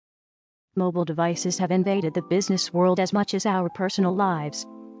Mobile devices have invaded the business world as much as our personal lives.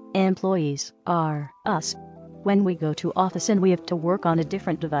 Employees are us. When we go to office and we have to work on a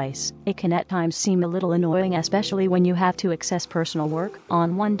different device, it can at times seem a little annoying, especially when you have to access personal work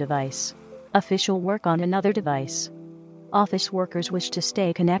on one device, official work on another device. Office workers wish to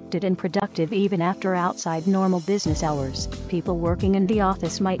stay connected and productive even after outside normal business hours. People working in the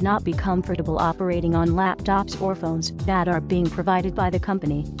office might not be comfortable operating on laptops or phones that are being provided by the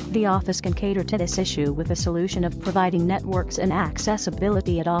company. The office can cater to this issue with a solution of providing networks and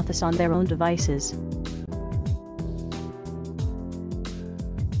accessibility at office on their own devices.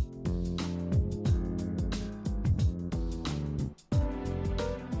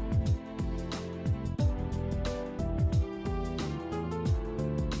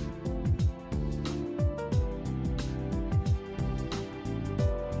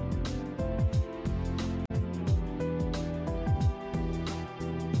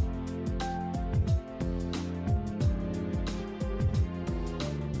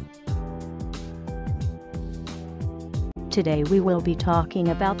 Today we will be talking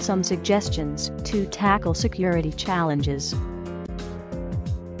about some suggestions to tackle security challenges.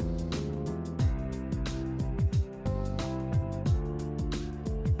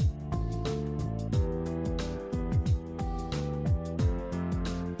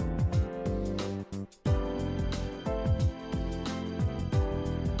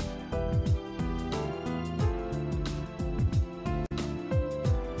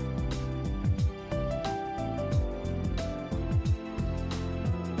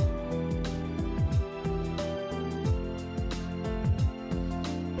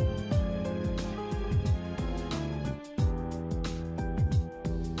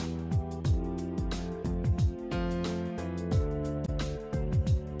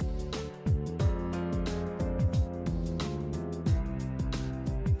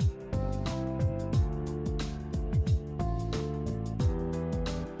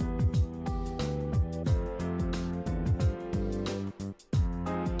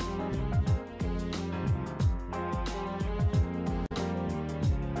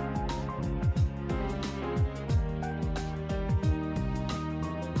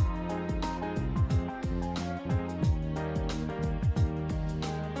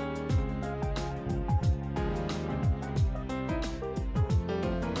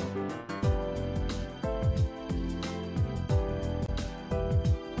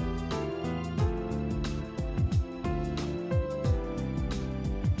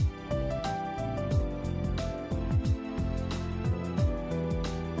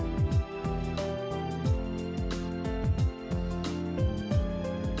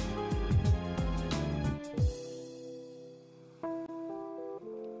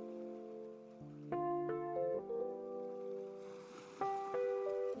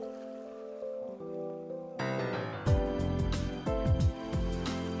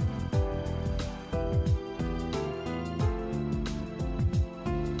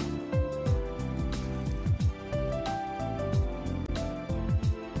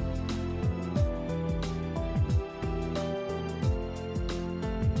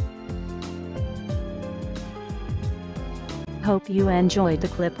 Hope you enjoyed the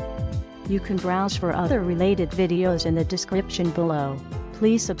clip. You can browse for other related videos in the description below.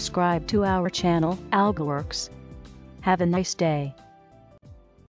 Please subscribe to our channel, Algoworks. Have a nice day.